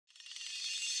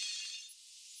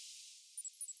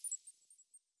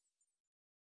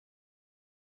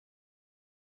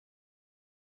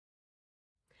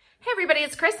Hey everybody,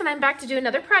 it's Chris and I'm back to do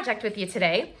another project with you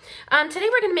today. Today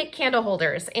we're going to make candle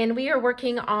holders and we are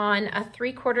working on a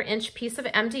 3/4 inch piece of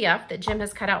MDF that Jim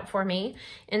has cut out for me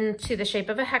into the shape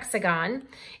of a hexagon.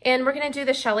 And we're going to do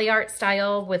the Sheleeart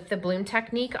style with the bloom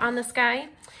technique on this guy.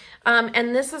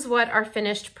 And this is what our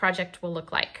finished project will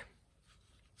look like.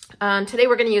 Today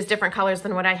we're going to use different colors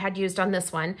than what I had used on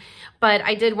this one, but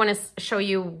I did want to show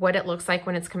you what it looks like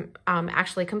when it's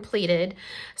actually completed.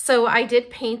 So I did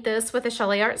paint this with a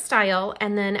Sheleeart style,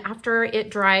 and then after it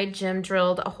dried, Jim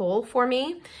drilled a hole for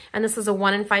me, and this is a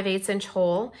 1 5/8 inch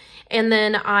hole. And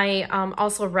then I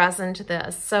also resined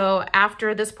this. So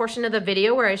after this portion of the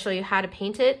video where I show you how to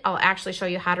paint it, I'll actually show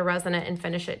you how to resin it and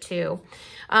finish it too.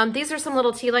 These are some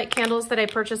little tea light candles that I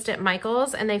purchased at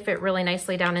Michael's, and they fit really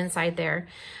nicely down inside there.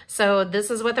 So this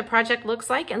is what the project looks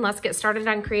like, and let's get started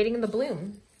on creating the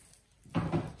bloom.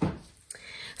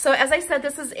 So as I said,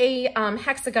 this is a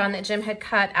hexagon that Jim had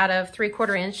cut out of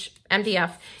 3/4 inch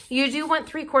MDF. You do want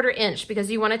 3/4 inch because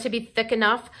you want it to be thick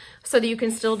enough so that you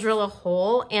can still drill a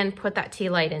hole and put that tea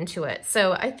light into it.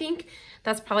 So I think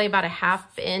that's probably about a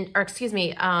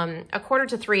 1/4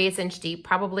 to 3/8 inch deep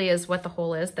probably is what the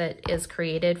hole is that is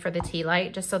created for the tea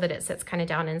light, just so that it sits kind of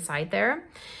down inside there.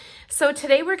 So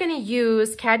today we're going to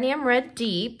use cadmium red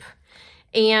deep,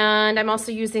 and I'm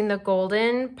also using the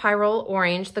golden pyrrole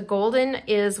orange. The golden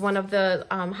is one of the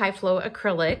high flow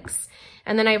acrylics,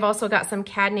 and then I've also got some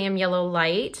cadmium yellow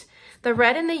light. The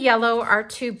red and the yellow are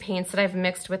tube paints that I've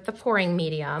mixed with the pouring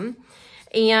medium.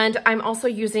 And I'm also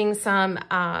using some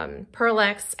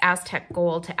Pearl-X Aztec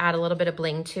Gold to add a little bit of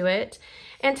bling to it.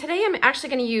 And today I'm actually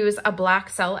going to use a black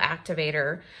cell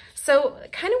activator. So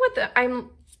kind of what I'm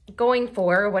going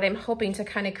for, what I'm hoping to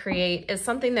kind of create is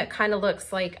something that kind of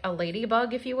looks like a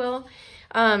ladybug, if you will,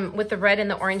 with the red and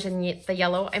the orange and the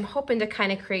yellow. I'm hoping to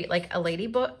kind of create like a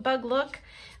ladybug look.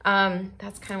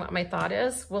 That's kind of what my thought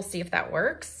is. We'll see if that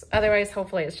works. Otherwise,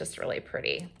 hopefully it's just really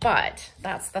pretty, but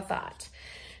that's the thought.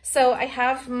 So I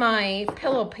have my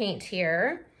pillow paint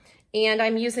here, and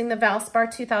I'm using the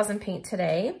Valspar 2000 paint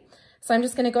today. So I'm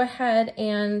just going to go ahead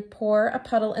and pour a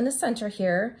puddle in the center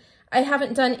here. I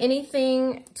haven't done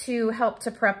anything to help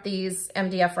to prep these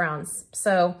MDF rounds,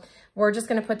 so we're just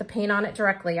going to put the paint on it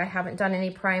directly. I haven't done any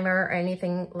primer or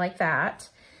anything like that.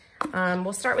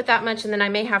 We'll start with that much, and then I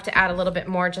may have to add a little bit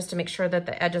more just to make sure that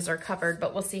the edges are covered,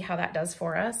 but we'll see how that does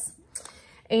for us.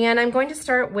 And I'm going to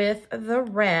start with the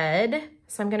red.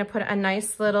 So I'm going to put a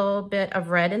nice little bit of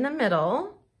red in the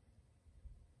middle.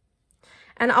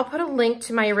 And I'll put a link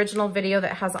to my original video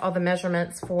that has all the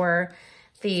measurements for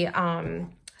the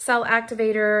cell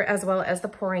activator as well as the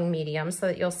pouring medium so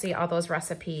that you'll see all those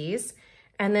recipes.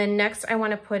 And then next I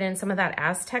want to put in some of that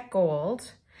Aztec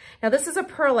Gold. Now this is a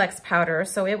Pearl-X powder,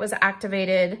 so it was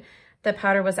activated, the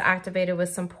powder was activated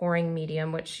with some pouring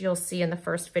medium, which you'll see in the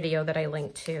first video that I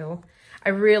linked to. I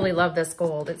really love this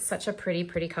gold. It's such a pretty,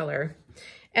 pretty color.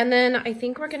 And then I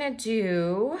think we're gonna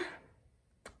do,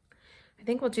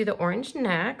 we'll do the orange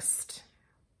next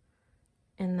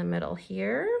in the middle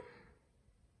here.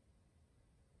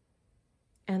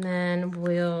 And then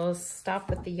we'll stop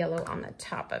with the yellow on the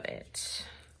top of it.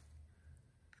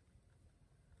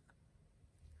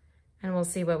 And we'll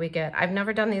see what we get. I've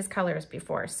never done these colors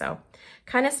before, so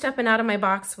kind of stepping out of my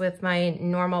box with my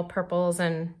normal purples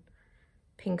and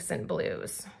pinks and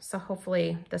blues. So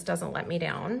hopefully this doesn't let me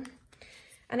down.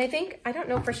 And I don't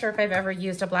know for sure if I've ever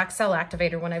used a black cell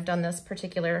activator when I've done this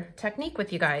particular technique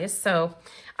with you guys. So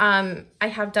I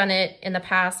have done it in the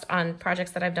past on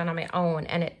projects that I've done on my own,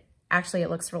 and it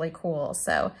looks really cool.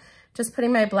 So just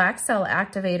putting my black cell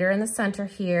activator in the center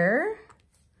here.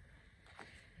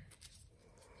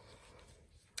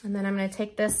 And then I'm gonna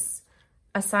take this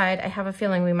aside. I have a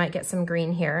feeling we might get some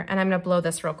green here, and I'm gonna blow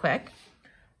this real quick.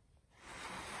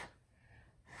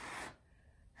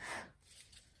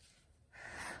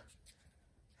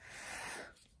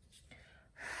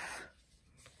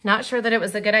 Not sure that it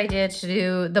was a good idea to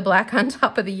do the black on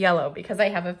top of the yellow because I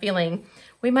have a feeling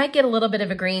we might get a little bit of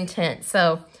a green tint.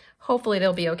 So hopefully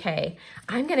it'll be okay.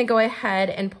 I'm gonna go ahead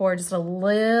and pour just a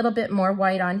little bit more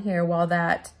white on here while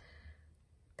that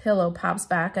pillow pops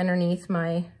back underneath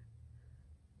my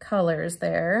colors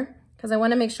there, because I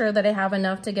wanna make sure that I have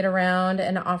enough to get around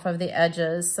and off of the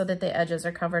edges so that the edges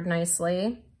are covered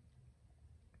nicely.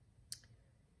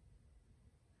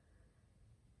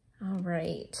 All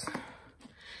right.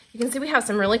 You can see we have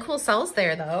some really cool cells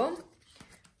there though.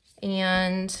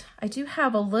 And I do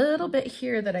have a little bit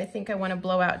here that I think I want to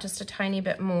blow out just a tiny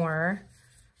bit more.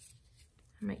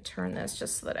 I might turn this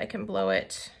just so that I can blow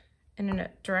it in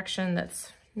a direction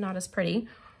that's not as pretty.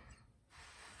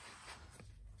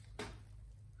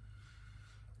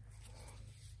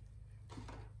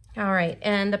 All right,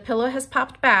 and the pillow has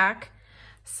popped back.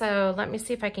 So let me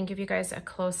see if I can give you guys a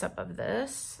close-up of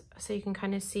this so you can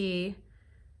kind of see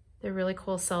the really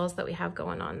cool cells that we have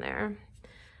going on there.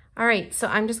 All right, so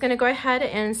I'm just gonna go ahead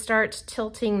and start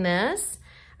tilting this.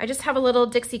 I just have a little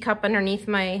Dixie cup underneath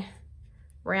my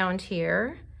round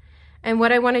here. And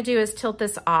what I wanna do is tilt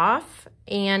this off,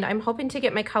 and I'm hoping to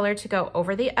get my color to go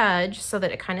over the edge so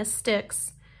that it kind of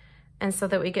sticks and so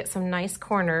that we get some nice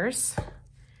corners.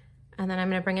 And then I'm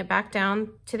gonna bring it back down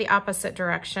to the opposite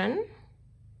direction.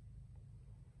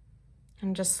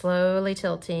 I'm just slowly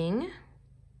tilting.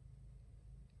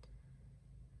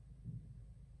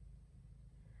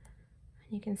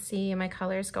 You can see my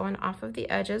colors going off of the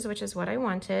edges, which is what I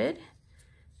wanted.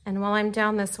 And while I'm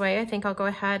down this way, I think I'll go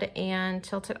ahead and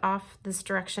tilt it off this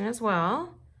direction as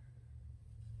well.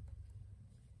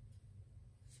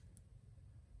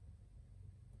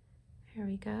 There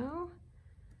we go.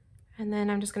 And then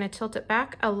I'm just gonna tilt it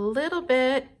back a little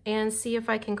bit and see if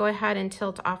I can go ahead and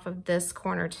tilt off of this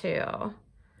corner too,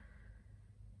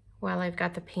 while I've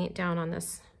got the paint down on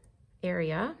this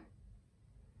area.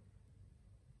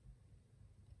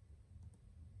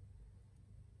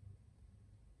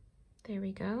 There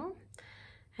we go.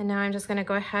 And now I'm just gonna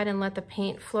go ahead and let the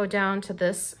paint flow down to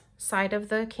this side of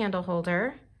the candle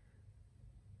holder.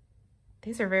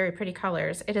 These are very pretty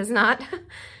colors. It is not,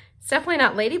 it's definitely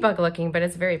not ladybug looking, but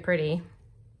it's very pretty.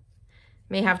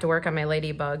 May have to work on my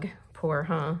ladybug pour,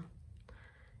 huh?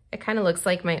 It kind of looks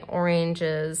like my orange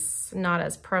is not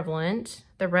as prevalent.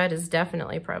 The red is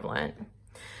definitely prevalent.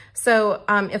 So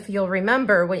if you'll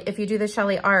remember, if you do the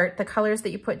Sheleeart, the colors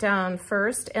that you put down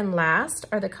first and last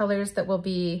are the colors that will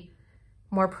be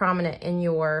more prominent in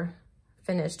your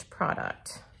finished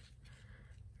product.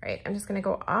 All right, I'm just gonna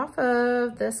go off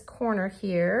of this corner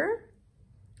here.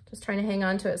 Just trying to hang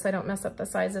on to it so I don't mess up the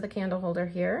sides of the candle holder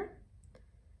here.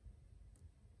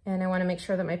 And I wanna make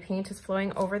sure that my paint is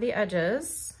flowing over the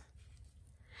edges.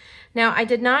 Now, I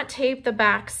did not tape the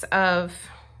backs of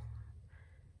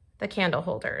the candle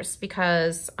holders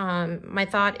because my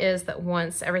thought is that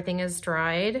once everything is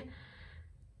dried,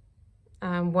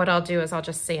 what I'll do is I'll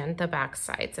just sand the back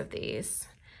sides of these.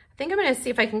 I think I'm gonna see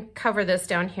if I can cover this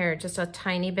down here just a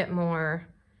tiny bit more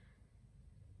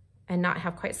and not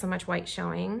have quite so much white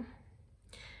showing.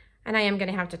 And I am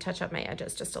gonna have to touch up my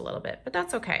edges just a little bit, but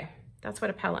that's okay. That's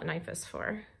what a palette knife is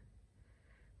for.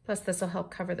 Plus this will help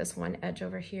cover this one edge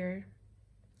over here.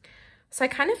 So I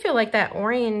kind of feel like that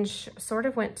orange sort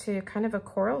of went to kind of a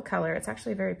coral color. It's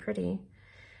actually very pretty.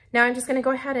 Now I'm just gonna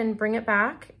go ahead and bring it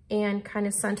back and kind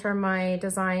of center my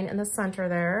design in the center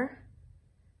there.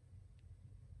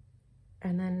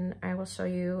 And then I will show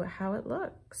you how it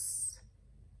looks.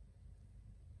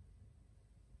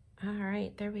 All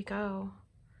right, there we go.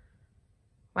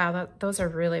 Wow, those are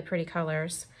really pretty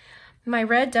colors. My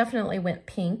red definitely went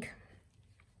pink,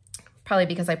 probably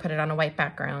because I put it on a white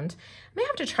background. I may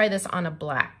have to try this on a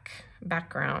black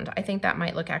background. I think that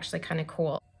might look actually kind of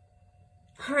cool.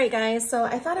 All right, guys, so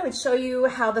I thought I would show you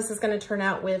how this is gonna turn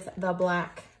out with the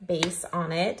black base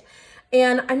on it.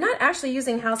 And I'm not actually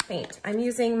using house paint. I'm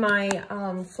using my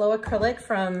Flow acrylic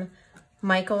from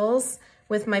Michaels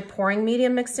with my pouring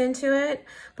medium mixed into it.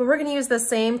 But we're gonna use the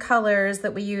same colors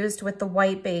that we used with the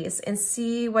white base and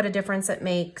see what a difference it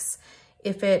makes,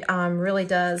 if it really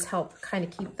does help kind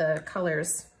of keep the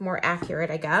colors more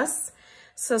accurate, I guess.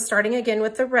 So starting again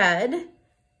with the red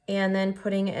and then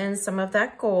putting in some of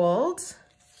that gold.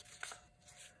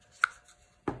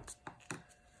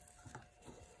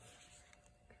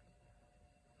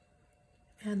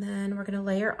 And then we're gonna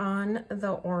layer on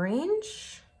the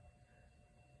orange.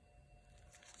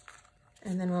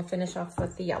 And then we'll finish off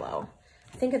with the yellow.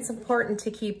 I think it's important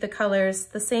to keep the colors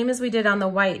the same as we did on the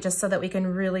white, just so that we can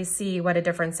really see what a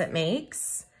difference it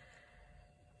makes.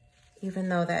 Even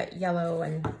though that yellow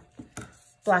and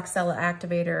black cell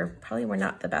activator probably were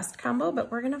not the best combo,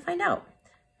 but we're gonna find out.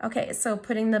 Okay, so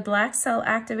putting the black cell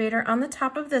activator on the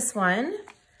top of this one,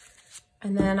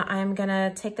 and then I'm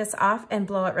gonna take this off and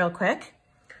blow it real quick.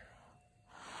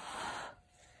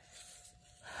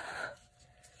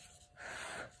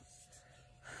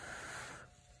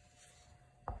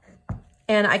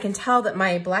 And I can tell that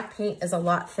my black paint is a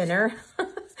lot thinner.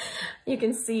 You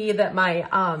can see that my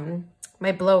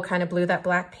my blow kind of blew that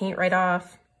black paint right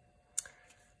off.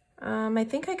 I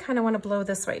think I kind of want to blow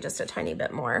this way just a tiny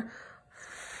bit more.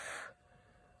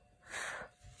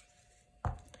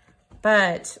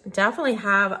 But definitely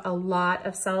have a lot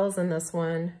of cells in this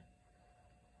one.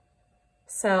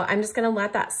 So I'm just gonna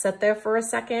let that sit there for a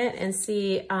second and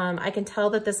see. I can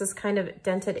tell that this is kind of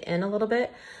dented in a little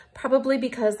bit, probably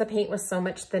because the paint was so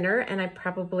much thinner and I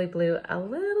probably blew a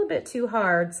little bit too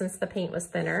hard since the paint was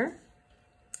thinner.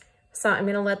 So I'm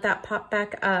gonna let that pop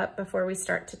back up before we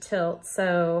start to tilt.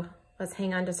 So let's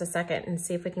hang on just a second and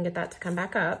see if we can get that to come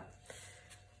back up.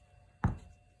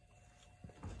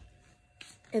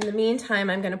 In the meantime,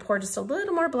 I'm gonna pour just a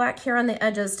little more black here on the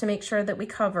edges to make sure that we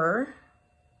cover.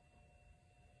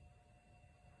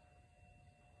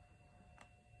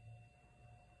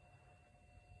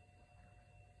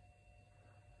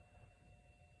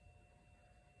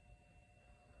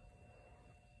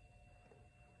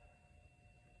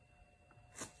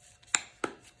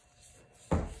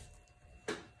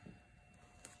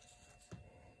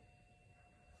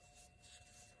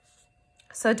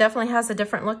 So it definitely has a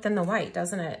different look than the white,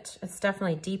 doesn't it? It's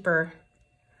definitely deeper.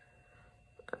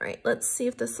 All right, let's see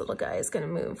if this little guy is gonna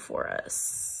move for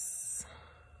us.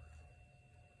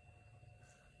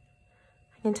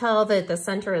 I can tell that the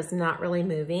center is not really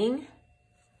moving.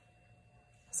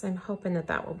 So I'm hoping that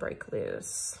that will break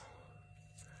loose.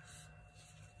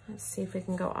 Let's see if we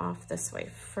can go off this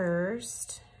way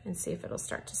first and see if it'll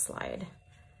start to slide.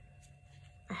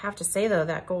 I have to say though,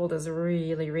 that gold is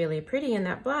really, really pretty in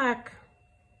that black.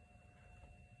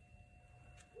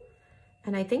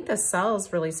 And I think the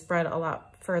cells really spread a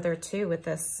lot further too with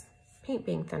this paint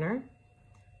being thinner.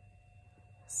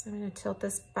 So I'm gonna tilt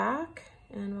this back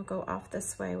and we'll go off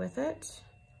this way with it.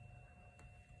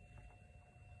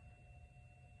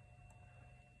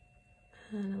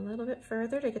 And a little bit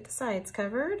further to get the sides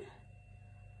covered.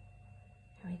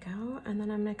 There we go. And then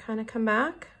I'm gonna kind of come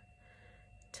back,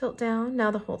 tilt down.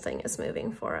 Now the whole thing is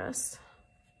moving for us.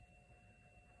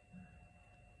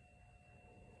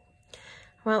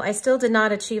 Well, I still did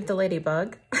not achieve the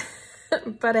ladybug,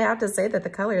 but I have to say that the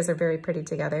colors are very pretty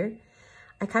together.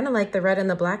 I kind of like the red and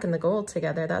the black and the gold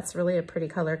together. That's really a pretty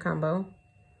color combo.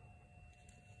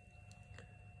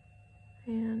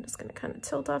 And I'm just gonna kind of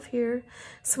tilt off here.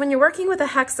 So when you're working with a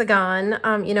hexagon,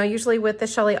 you know, usually with the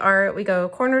Sheleeart, we go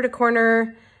corner to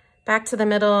corner, back to the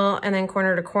middle, and then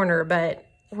corner to corner. But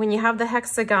when you have the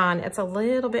hexagon, it's a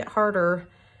little bit harder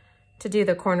to do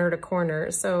the corner to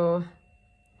corner. So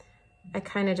I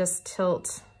kind of just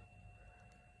tilt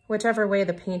whichever way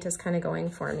the paint is kind of going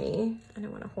for me. And I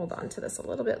want to hold on to this a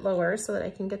little bit lower so that I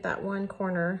can get that one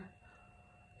corner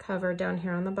covered down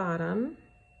here on the bottom.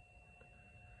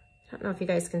 I don't know if you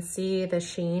guys can see the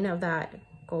sheen of that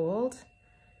gold.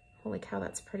 Holy cow,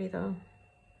 that's pretty though.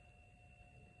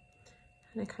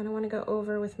 And I kind of want to go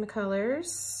over with my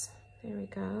colors. There we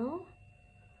go.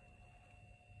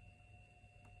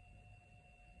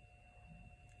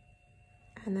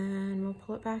 And then we'll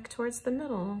pull it back towards the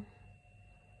middle.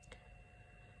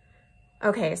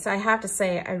 Okay, so I have to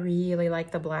say, I really like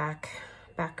the black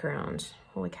background.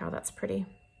 Holy cow, that's pretty.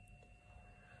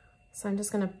 So I'm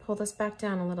just gonna pull this back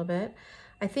down a little bit.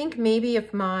 I think maybe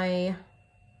if my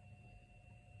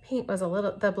paint was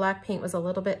the black paint was a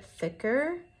little bit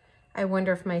thicker, I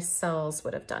wonder if my cells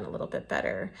would have done a little bit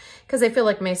better. Because I feel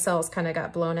like my cells kind of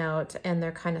got blown out and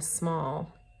they're kind of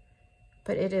small.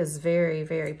 But it is very,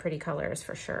 very pretty colors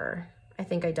for sure. I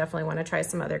think I definitely want to try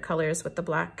some other colors with the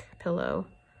black pillow.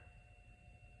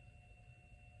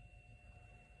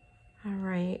 All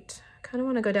right, I kind of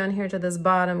want to go down here to this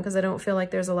bottom because I don't feel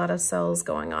like there's a lot of cells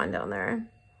going on down there.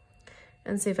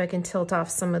 And see if I can tilt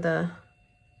off some of the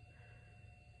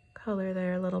color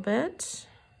there a little bit.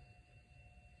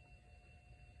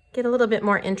 Get a little bit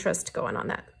more interest going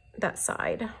on that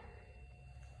side.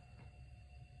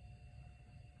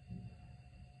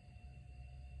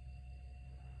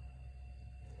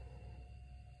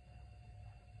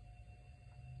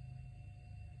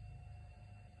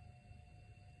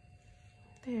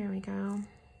 There we go.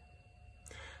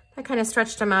 I kind of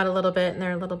stretched them out a little bit and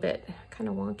they're a little bit kind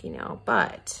of wonky now,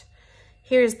 but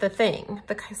here's the thing.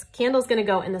 The candle's gonna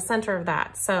go in the center of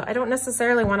that. So I don't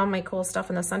necessarily want all my cool stuff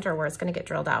in the center where it's gonna get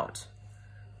drilled out.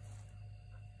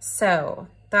 So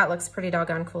that looks pretty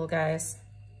doggone cool, guys.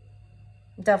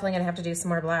 I'm definitely gonna have to do some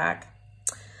more black.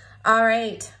 All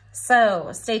right, so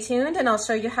stay tuned and I'll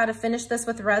show you how to finish this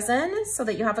with resin so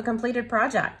that you have a completed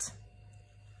project.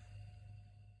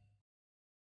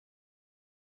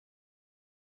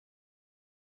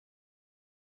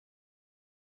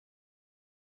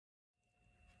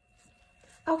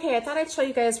 Okay, I thought I'd show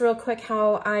you guys real quick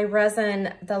how I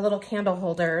resin the little candle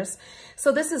holders.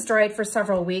 So this is dried for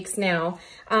several weeks now.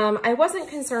 I wasn't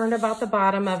concerned about the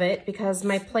bottom of it because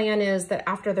my plan is that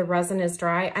after the resin is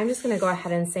dry, I'm just gonna go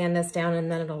ahead and sand this down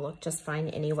and then it'll look just fine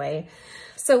anyway.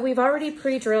 So we've already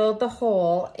pre-drilled the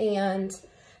hole and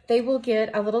they will get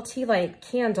a little tea light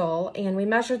candle, and we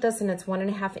measured this and it's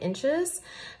 1.5 inches.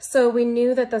 So we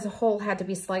knew that the hole had to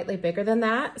be slightly bigger than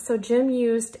that. So Jim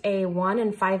used a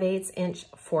 1 5/8 inch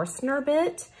Forstner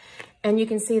bit, and you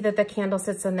can see that the candle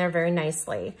sits in there very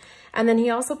nicely. And then he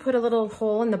also put a little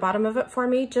hole in the bottom of it for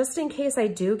me, just in case I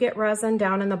do get resin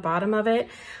down in the bottom of it.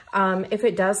 If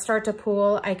it does start to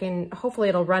pool, hopefully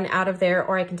it'll run out of there,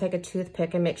 or I can take a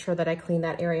toothpick and make sure that I clean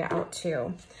that area out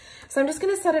too. So I'm just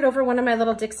gonna set it over one of my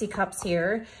little Dixie cups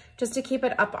here, just to keep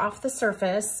it up off the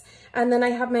surface. And then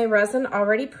I have my resin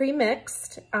already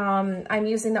pre-mixed. I'm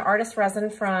using the artist resin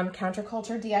from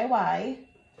Counterculture DIY.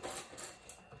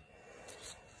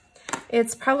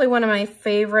 It's probably one of my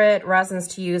favorite resins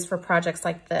to use for projects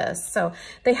like this. So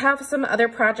they have some other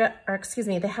products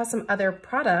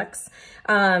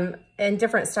in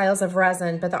different styles of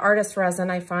resin, but the artist resin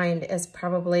I find is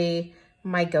probably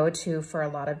my go-to for a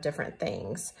lot of different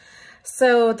things.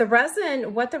 So the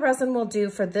resin, what the resin will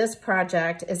do for this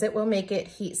project is it will make it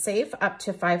heat safe up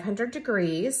to 500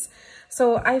 degrees.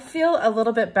 So I feel a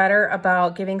little bit better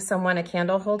about giving someone a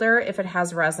candle holder if it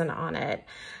has resin on it.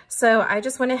 So I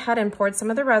just went ahead and poured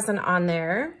some of the resin on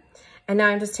there. And now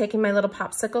I'm just taking my little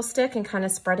popsicle stick and kind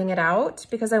of spreading it out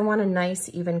because I want a nice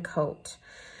even coat.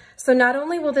 So not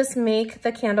only will this make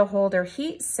the candle holder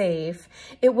heat safe,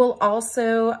 it will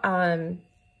also,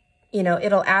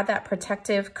 it'll add that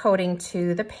protective coating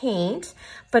to the paint,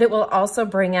 but it will also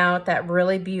bring out that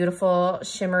really beautiful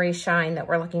shimmery shine that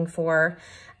we're looking for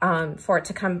it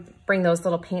to come bring those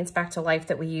little paints back to life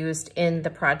that we used in the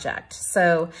project.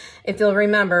 So if you'll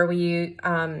remember,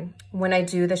 when I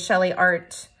do the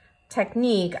Sheleeart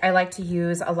technique, I like to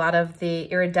use a lot of the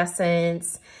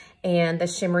iridescence and the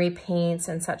shimmery paints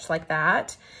and such like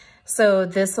that. So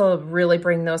this will really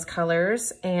bring those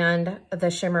colors and the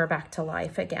shimmer back to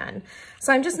life again.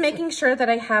 So I'm just making sure that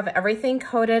I have everything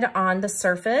coated on the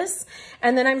surface.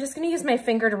 And then I'm just gonna use my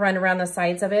finger to run around the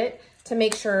sides of it to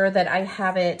make sure that I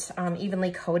have it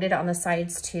evenly coated on the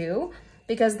sides too,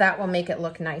 because that will make it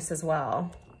look nice as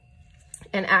well.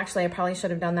 And actually I probably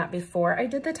should have done that before I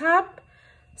did the top.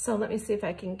 So let me see if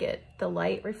I can get the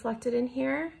light reflected in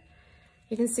here.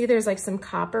 You can see there's like some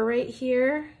copper right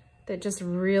here that just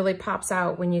really pops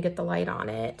out when you get the light on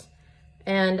it.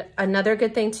 And another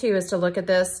good thing too is to look at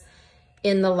this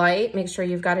in the light, make sure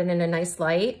you've got it in a nice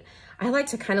light. I like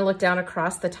to kind of look down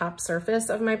across the top surface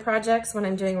of my projects when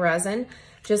I'm doing resin,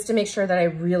 just to make sure that I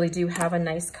really do have a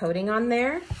nice coating on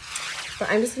there.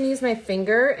 But I'm just gonna use my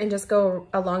finger and just go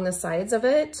along the sides of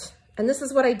it. And this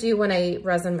is what I do when I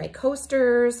resin my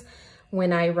coasters,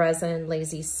 when I resin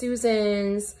Lazy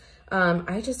Susans.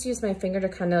 I just use my finger to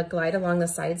kind of glide along the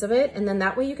sides of it. And then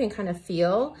that way you can kind of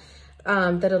feel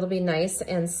that it'll be nice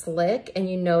and slick, and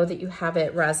you know that you have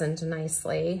it resined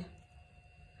nicely.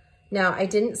 Now, I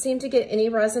didn't seem to get any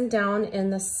resin down in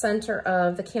the center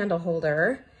of the candle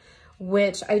holder,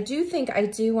 which I do think I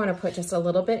do want to put just a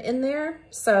little bit in there.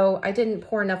 So I didn't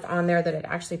pour enough on there that it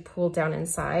actually pooled down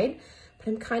inside. But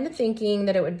I'm kind of thinking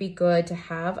that it would be good to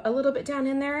have a little bit down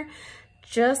in there,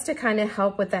 just to kind of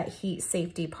help with that heat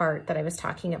safety part that I was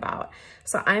talking about.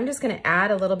 So I'm just gonna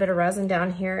add a little bit of resin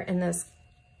down here in this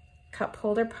cup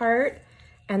holder part,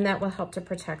 and that will help to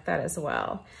protect that as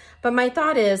well. But my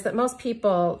thought is that most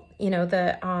people,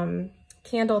 the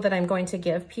candle that I'm going to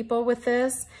give people with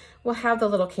this will have the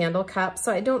little candle cup.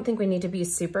 So I don't think we need to be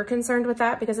super concerned with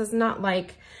that, because it's not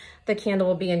like the candle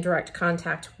will be in direct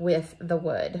contact with the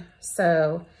wood.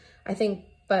 So I think,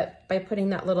 but by putting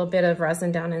that little bit of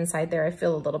resin down inside there, I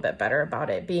feel a little bit better about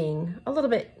it being a little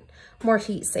bit more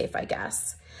heat safe, I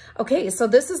guess. Okay, so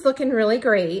this is looking really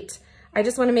great. I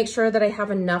just want to make sure that I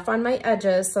have enough on my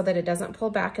edges so that it doesn't pull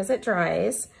back as it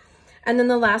dries. And then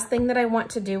the last thing that I want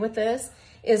to do with this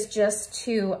is just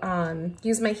to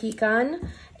use my heat gun,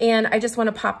 and I just want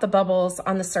to pop the bubbles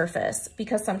on the surface,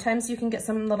 because sometimes you can get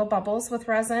some little bubbles with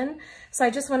resin. So I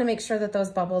just want to make sure that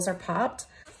those bubbles are popped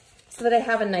so that I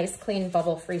have a nice clean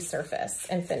bubble-free surface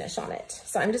and finish on it.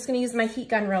 So I'm just going to use my heat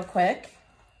gun real quick.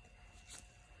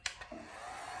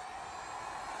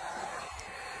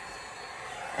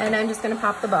 And I'm just going to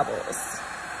pop the bubbles.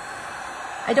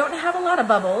 I don't have a lot of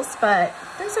bubbles, but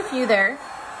there's a few there.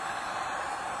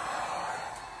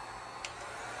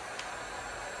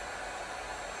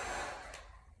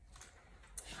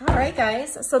 All right,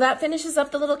 guys, so that finishes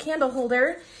up the little candle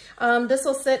holder. This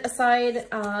will sit aside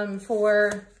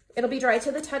it'll be dry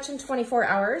to the touch in 24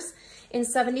 hours. In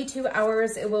 72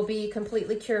 hours, it will be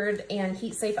completely cured and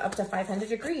heat safe up to 500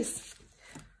 degrees.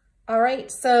 All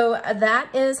right, so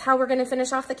that is how we're gonna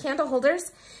finish off the candle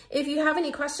holders. If you have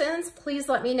any questions, please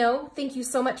let me know. Thank you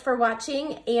so much for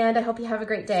watching, and I hope you have a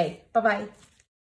great day. Bye-bye.